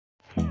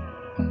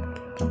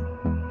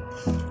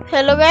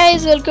Hello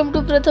guys, welcome to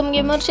प्रथम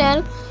gamer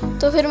channel.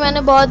 तो फिर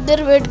मैंने बहुत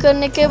देर वेट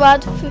करने के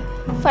बाद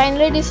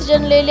फाइनली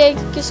डिसीजन ले लिया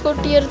कि किसको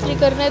टियर 3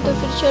 करना है। तो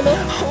फिर चलो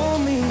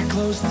मैं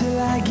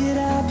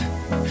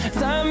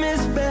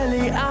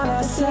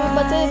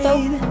बता देता हूँ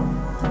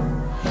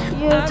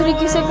टियर 3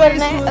 किसे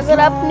करना है। अगर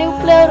आप न्यू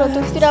प्लेयर हो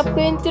तो फिर आपको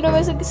इन तीनों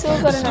में से किसी को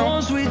करना है।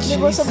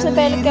 देखो, सबसे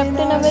पहले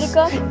कैप्टन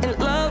अमेरिका,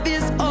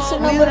 दूसरे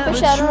नंबर पे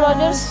शैरन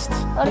रॉजर्स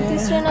और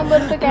तीसरे नंबर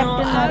पे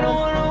कैप्टन मार्वल।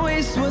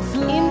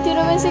 इन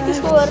तीनों में से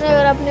किसको करना है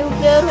अगर आप न्यू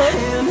प्लेयर हो।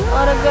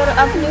 और अगर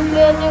आप न्यू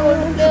प्लेयर नहीं,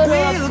 ओल्ड प्लेयर हो,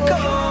 आपको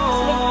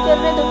सिलेक्ट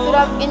करना है तो फिर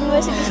आप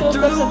इनमें से किसी को कर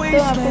सकते हो।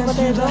 आपको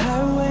बता देता हूँ।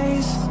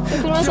 तो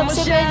फिर मैं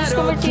सबसे पहले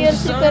जिसको मैं टियर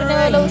 3 करने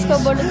वाला हूँ उसका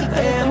बर्थडे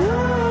दिखा देता हूँ।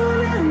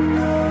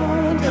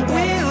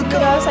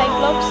 मेरा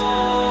साइक्लॉप्स,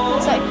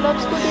 मैं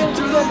साइक्लॉप्स को टियर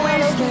 3 करने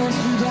वाला हूँ।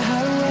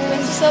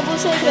 सब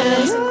उसे कर रहे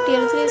हैं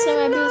टियर 3, इसलिए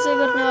मैं भी उसे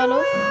करने वाला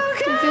हूँ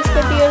क्योंकि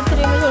उसका टियर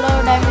 3 में थोड़ा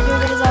डैमेज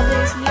वगैरह ज़्यादा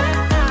है, इसलिए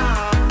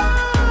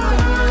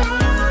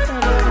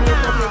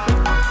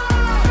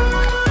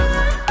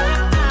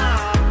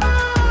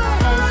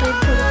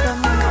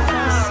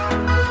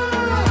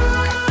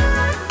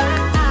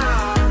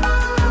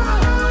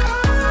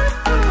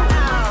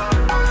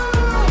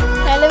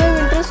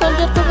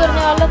सोल्जर को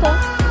करने वाला था,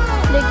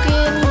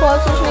 लेकिन बहुत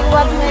सोचने के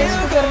बाद मैं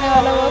इसको करने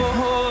वाला हूँ।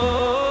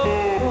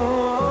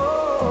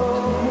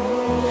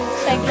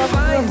 साइक्लॉप्स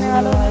को करने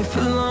वाला हूँ और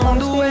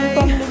उसको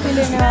इनकम्प्लीटली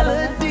लेने वाला हूँ।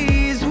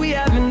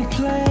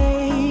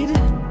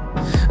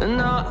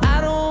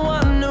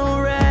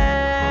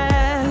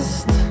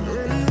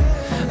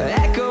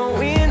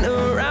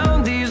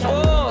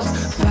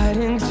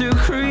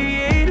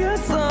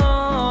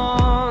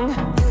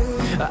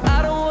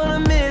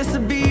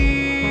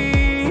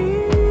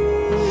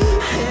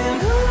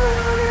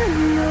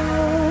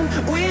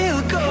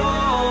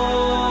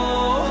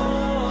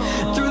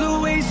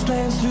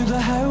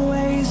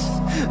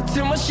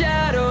 Till my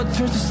shadow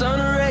turns to sun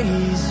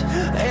rays,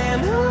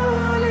 and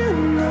on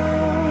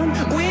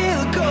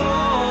we'll go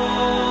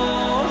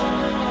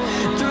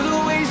through the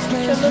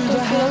wastelands, through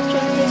the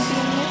highways,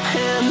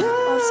 and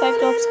और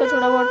साइक्लॉप्स का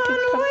थोड़ा बहुत ठीक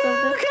ठाक कर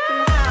दे।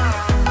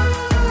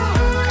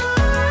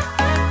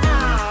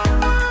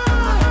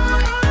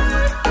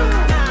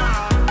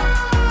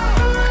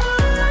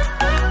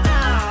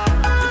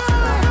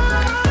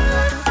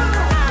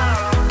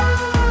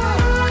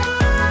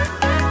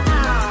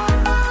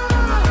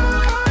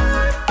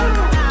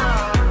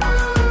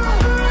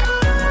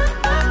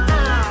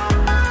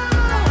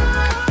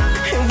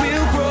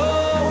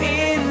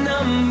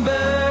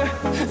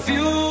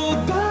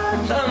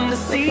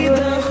 see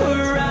the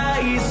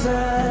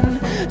horizon,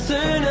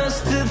 turn us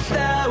to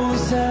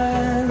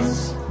thousands,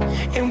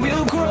 and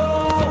we'll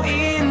grow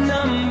in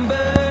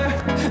number,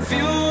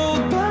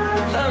 fueled by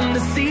them.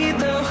 To see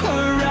the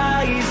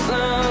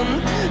horizon,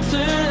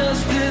 turn us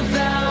to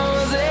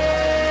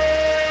thousands,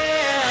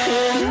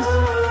 and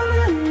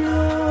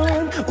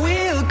on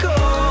we'll go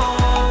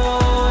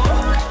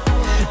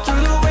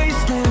through the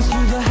wastelands,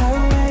 through the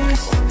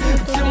highways,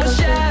 till my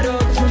shadow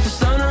turns to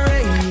sun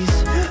rays,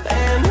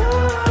 and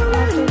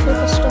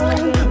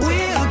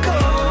we'll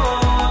go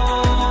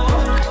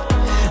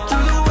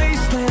through the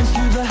wastelands,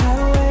 through the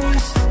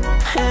highways,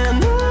 and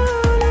on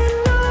we'll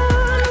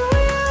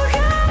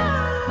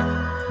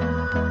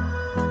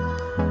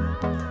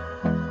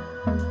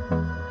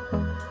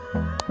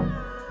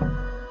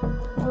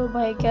ओ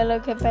भाई, क्या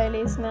लग है पहले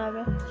इसमें आ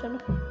गया। चलो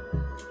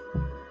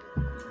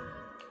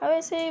अब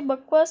ऐसे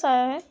बकवास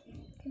आया है,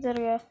 किधर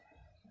गया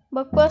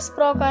बकवास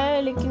प्रॉक आया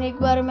है, लेकिन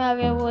एक बार में आ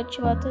गया, वो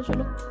अच्छी बात है।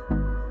 चलो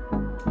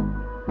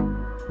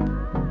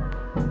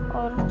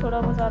और थोड़ा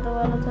बहुत ज़्यादा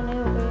वाला तो नहीं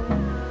हो गई।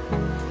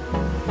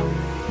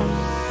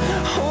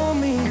 hold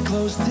me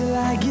close till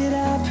I get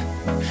up.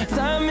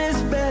 Time is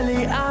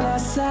barely on our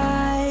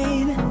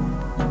side.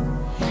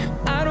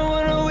 I don't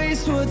wanna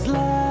waste what's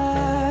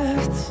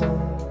left.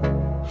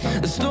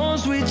 The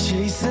storms we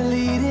chase are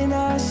leading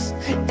us,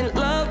 and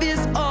love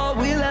is all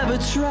we'll ever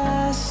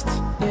trust.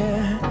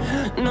 Yeah,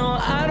 no,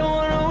 I don't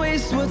wanna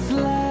waste what's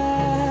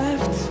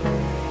left.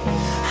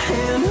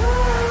 And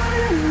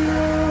on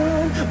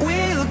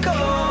we'll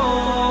go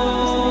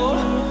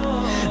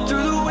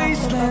through the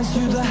wastelands,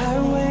 through the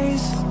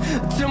highways,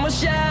 till my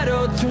shadow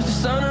turns to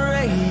sun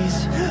rays,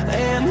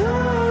 and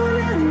on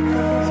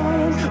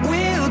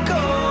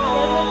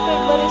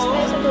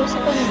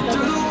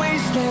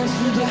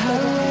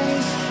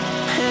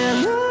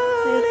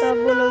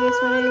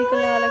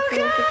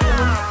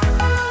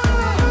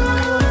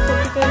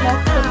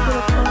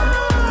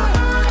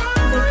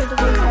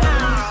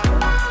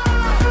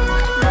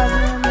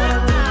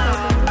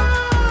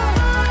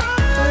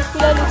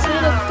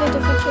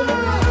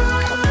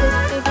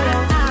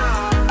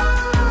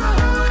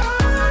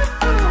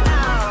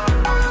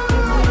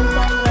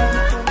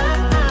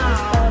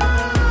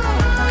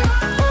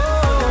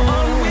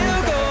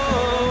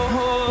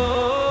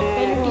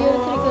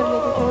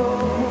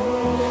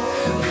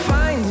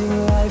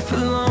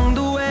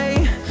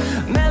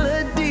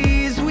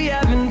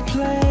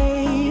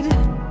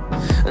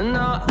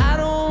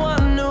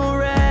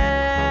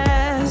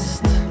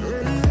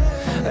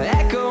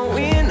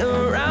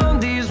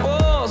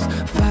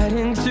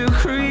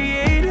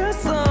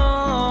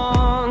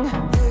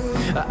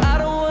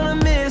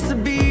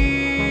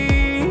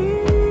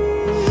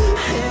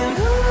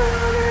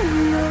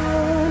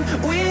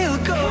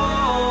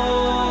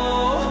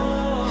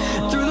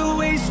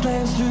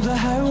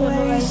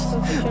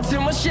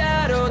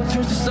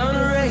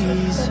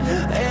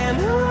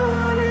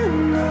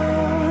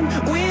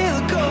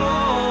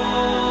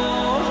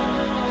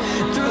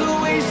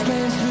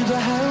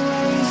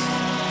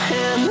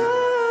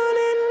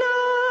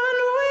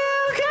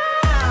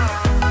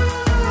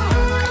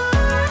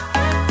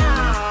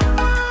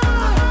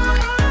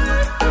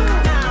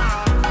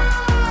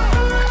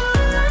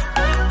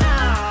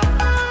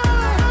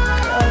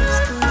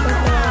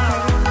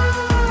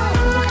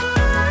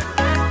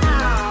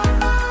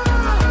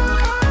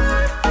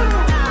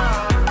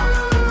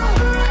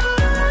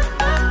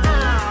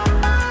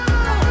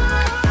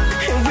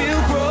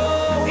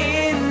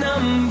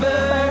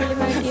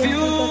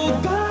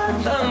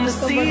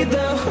see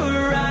the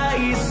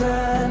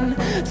horizon,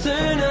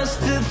 turn us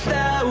to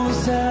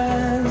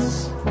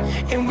thousands,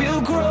 and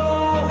we'll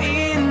grow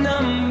in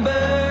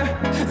number,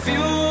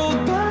 fueled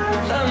by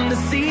them to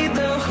see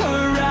the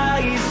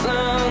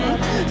horizon,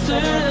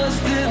 turn us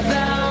to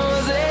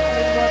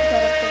thousands,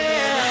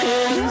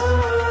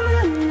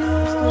 and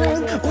on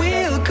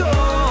we'll go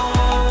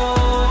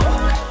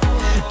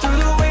through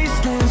the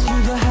wastelands,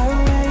 through the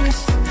highways,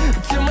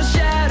 till my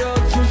shadow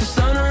turns to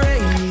sun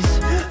rays,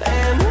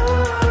 and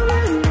on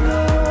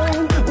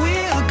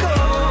we'll go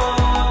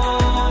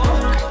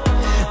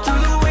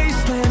through the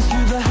wastelands,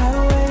 through the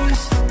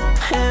highways,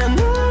 and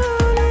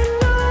on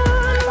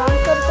काम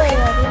करता है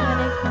यार ये।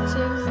 मैंने एक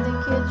चीज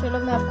देखी है, चलो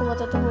मैं आपको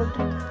बताता हूँ वो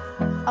ट्रिक।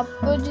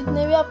 आपको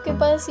जितने भी आपके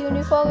पास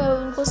यूनिफॉर्म है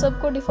उनको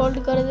सबको डिफ़ॉल्ट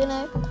कर देना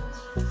है,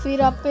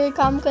 फिर आपको ये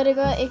काम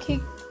करेगा।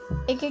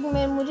 एक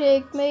में मुझे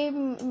एक में ही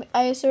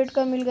आईसोएट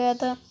का मिल गया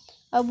था,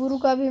 अबूरू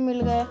का भी मिल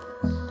गया,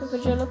 तो फिर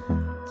चलो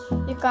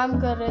ये काम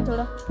कर रहे हैं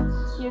थोड़ा।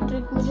 ये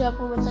ट्रिक मुझे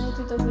आपको बतानी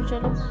थी, तो फिर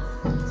चलो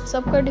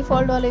सबका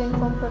डिफ़ॉल्ट वाले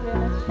यूनिफॉर्म कर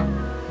लेना है।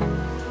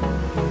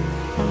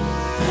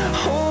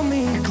 hold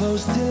me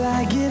close till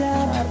I get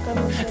up.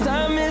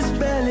 Time is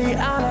barely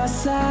on our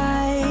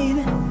side.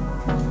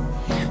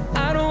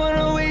 I don't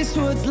wanna waste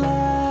what's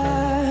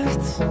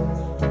left.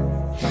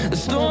 The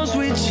storms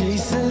we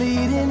chase are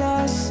leading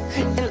us,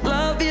 and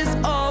love is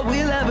all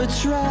we'll ever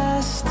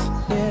trust.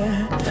 Yeah,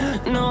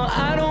 no,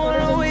 I don't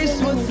wanna waste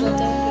what's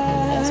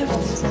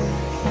left.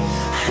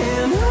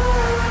 And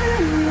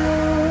on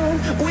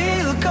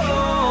we'll go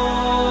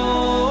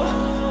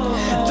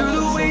through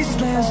the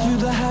wastelands, through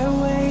the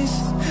highways,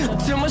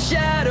 till my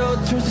shadow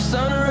turns to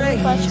sun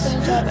rays,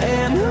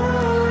 and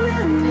on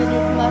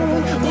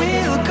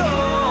we'll go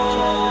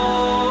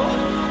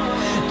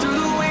through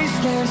the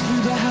wastelands,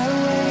 through the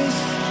highways,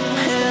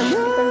 and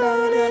on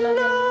we'll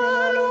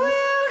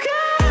go.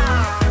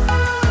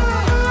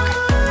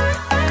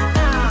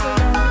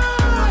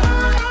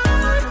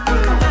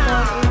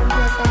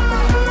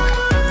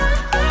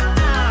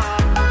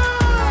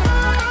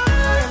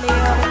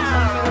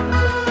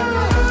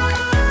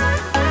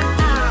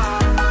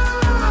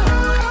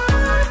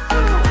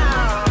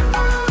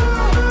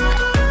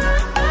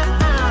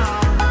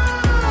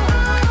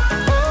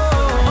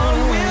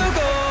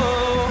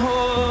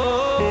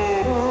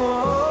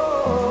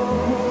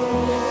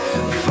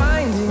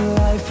 Finding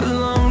life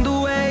along the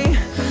way,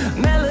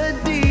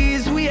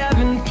 melodies we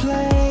haven't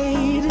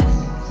played.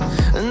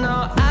 No,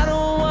 I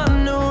don't want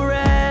no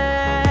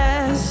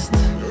rest.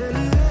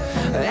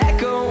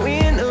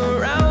 Echoing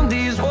around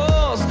these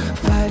walls,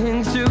 fighting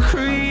to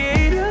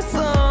create a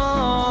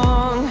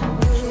song.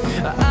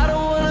 I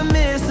don't wanna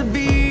miss a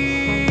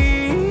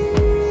beat.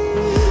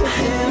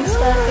 And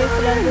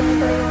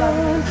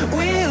on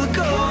we'll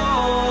go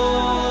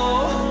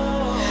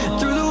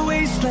through the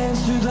wastelands,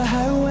 through the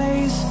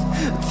highways,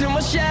 till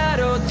my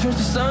shadow turns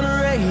to sun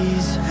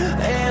rays,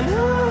 and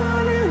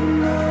on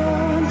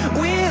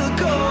we'll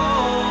go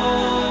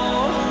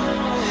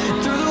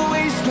through the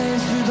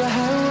wastelands, through the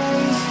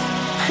highways,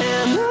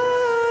 and on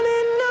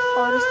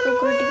और इसको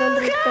critical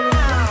rate करेंगे।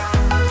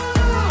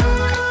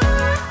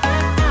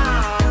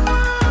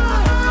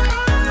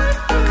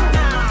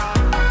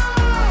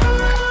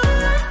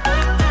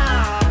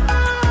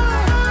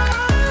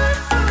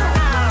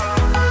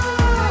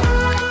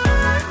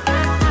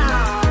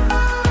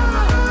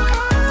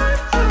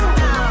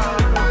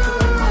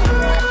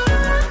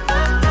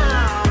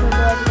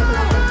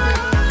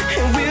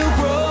 and we'll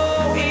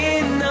grow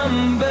in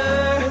number,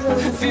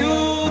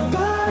 fueled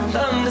by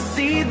them to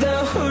see the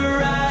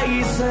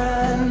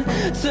horizon,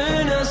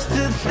 turn us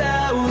to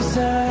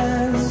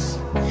thousands,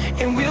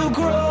 and we'll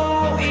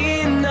grow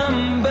in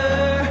number,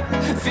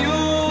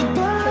 fueled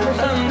by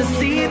them to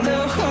see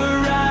the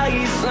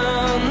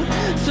horizon,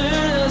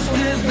 turn us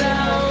to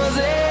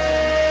thousands,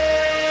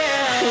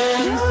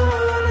 and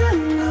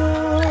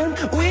on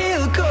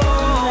we'll go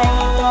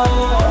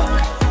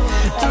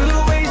through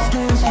the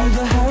wastelands, through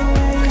the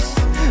highways,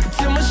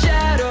 till my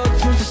shadow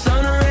turns to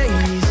sun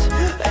rays,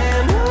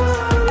 and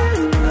on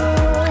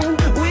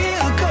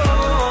we'll go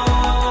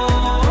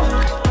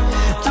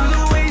through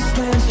the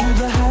wastelands, through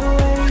the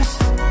highways,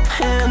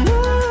 and on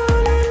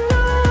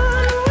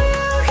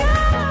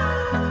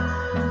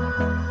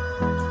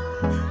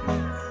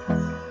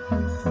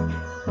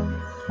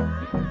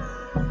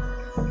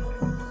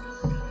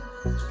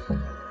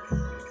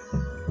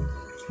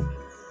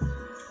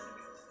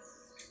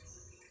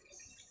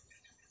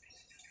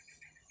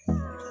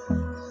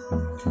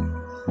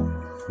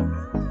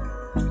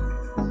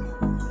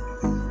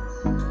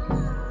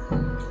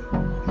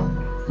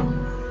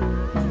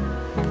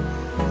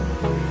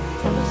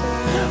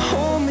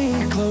hold me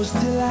close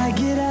till I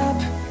get up.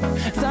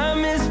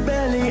 Time is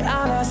barely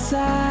on our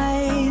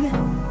side.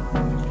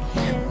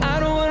 I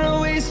don't wanna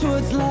waste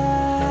what's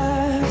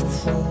left.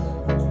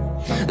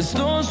 The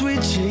storms we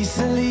chase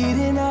are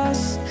leading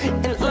us,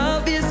 and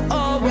love is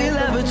all we'll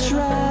ever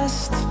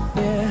trust.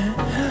 Yeah,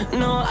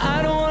 no, I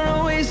don't wanna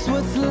waste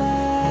what's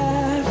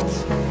left.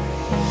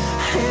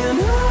 And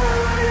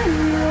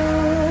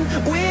on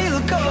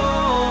we'll go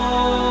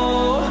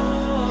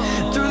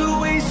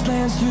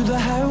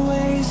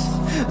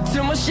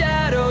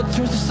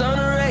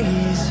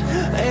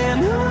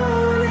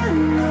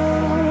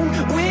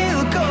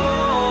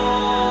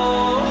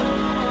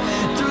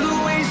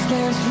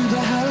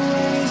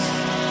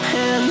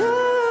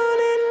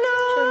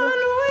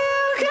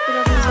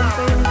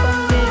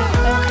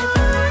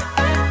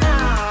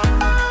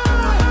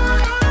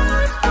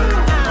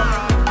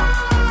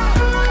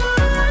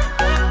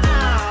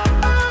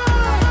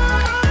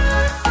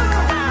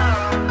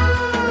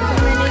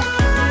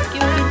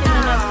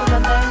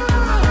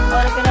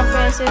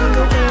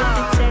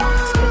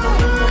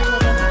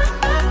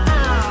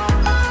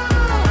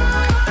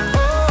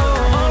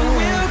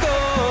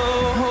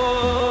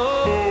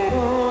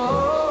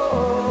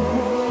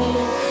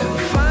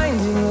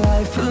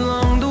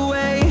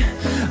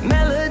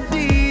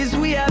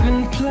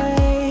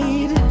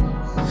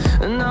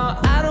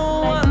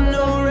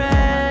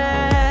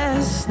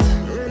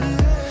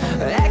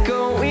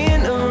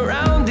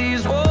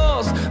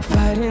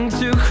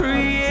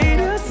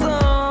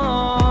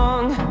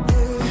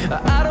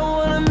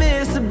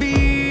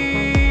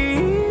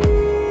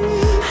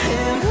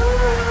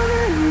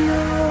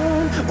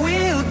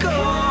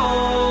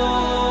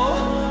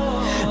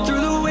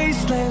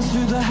wastelands,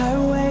 through the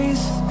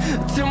highways,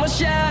 till my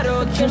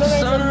shadow turns to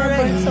sun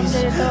rays.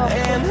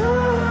 And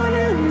on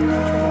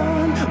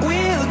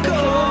we'll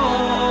go,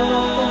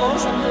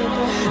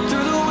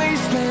 through the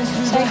wastelands,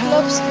 through the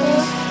Cyclops को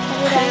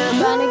rank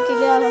पाने के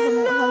लिए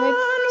हमें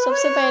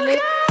सबसे पहले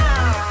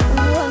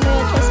हमें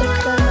अच्छा set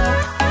करना है।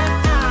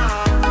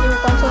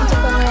 कौन से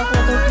करना है तो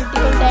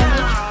क्रिटिकल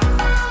डैमेज,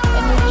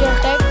 एनर्जी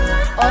अटैक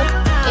और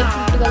एक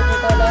क्रिटिकल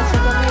रिकॉल ऐसे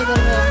करना है। इधर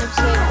में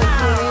मुझसे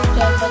देखते हुए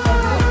 4-5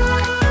 होंगे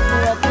वो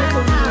बात है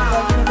थोड़ी सी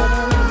बात में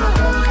करेंगे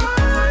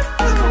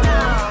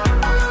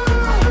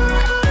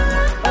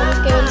और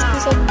केवल इसकी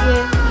सब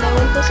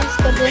लेवल को 6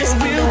 कर दें।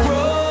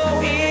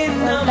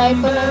 टाइप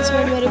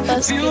अनाउंसमेंट मेरे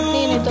पास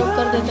कितनी नहीं तो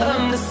कर देता हूँ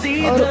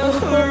और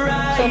उनको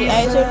सॉरी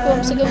आइसोट को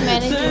हमसे कब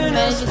मैनेज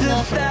इतना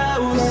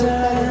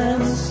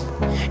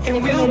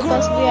लेकिन मेरे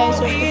पास भी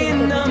आइसोट को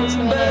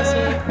जिसमें मैंने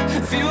ऐसे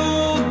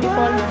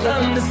डिफॉल्ट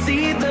और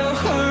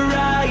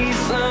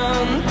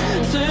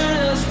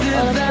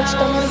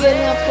कस्टमर केयर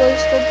में आपको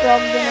इसको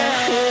प्रॉप देना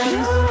है।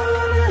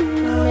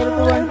 मेरे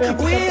को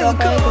 120 का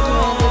प्रॉप आएगा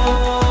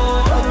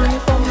तो और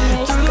यूनिफॉर्म में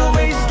इसका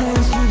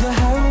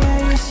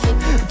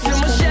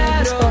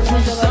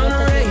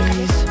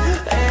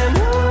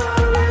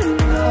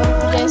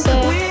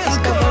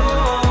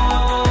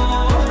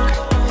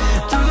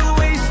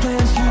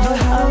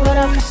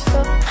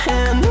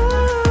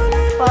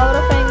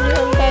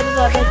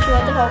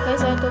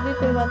हॉकाइज आए तो भी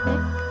कोई बात नहीं,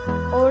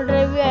 ओवर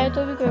ड्राइव भी आए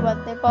तो भी कोई बात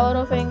नहीं। पावर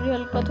ऑफ एंग्री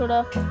हल्क का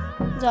थोड़ा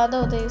ज़्यादा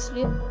होता है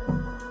इसलिए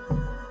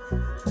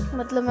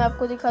मतलब मैं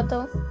आपको दिखाता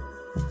हूँ।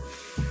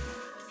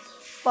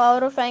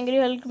 पावर ऑफ एंग्री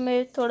हल्क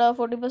में थोड़ा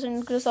 40%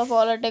 इंक्रीज ऑफ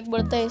ऑल अटैक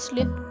बढ़ता है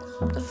इसलिए,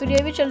 तो फिर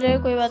ये भी चल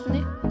जाएगा कोई बात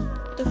नहीं।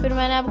 तो फिर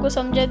मैंने आपको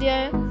समझा दिया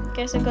है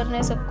कैसे करना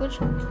है सब कुछ।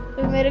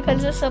 फिर मेरे ख्याल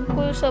से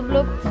सब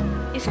लोग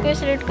इसको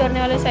सिलेक्ट करने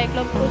वाले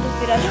साइक्लॉप्स को तो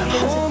फिर आज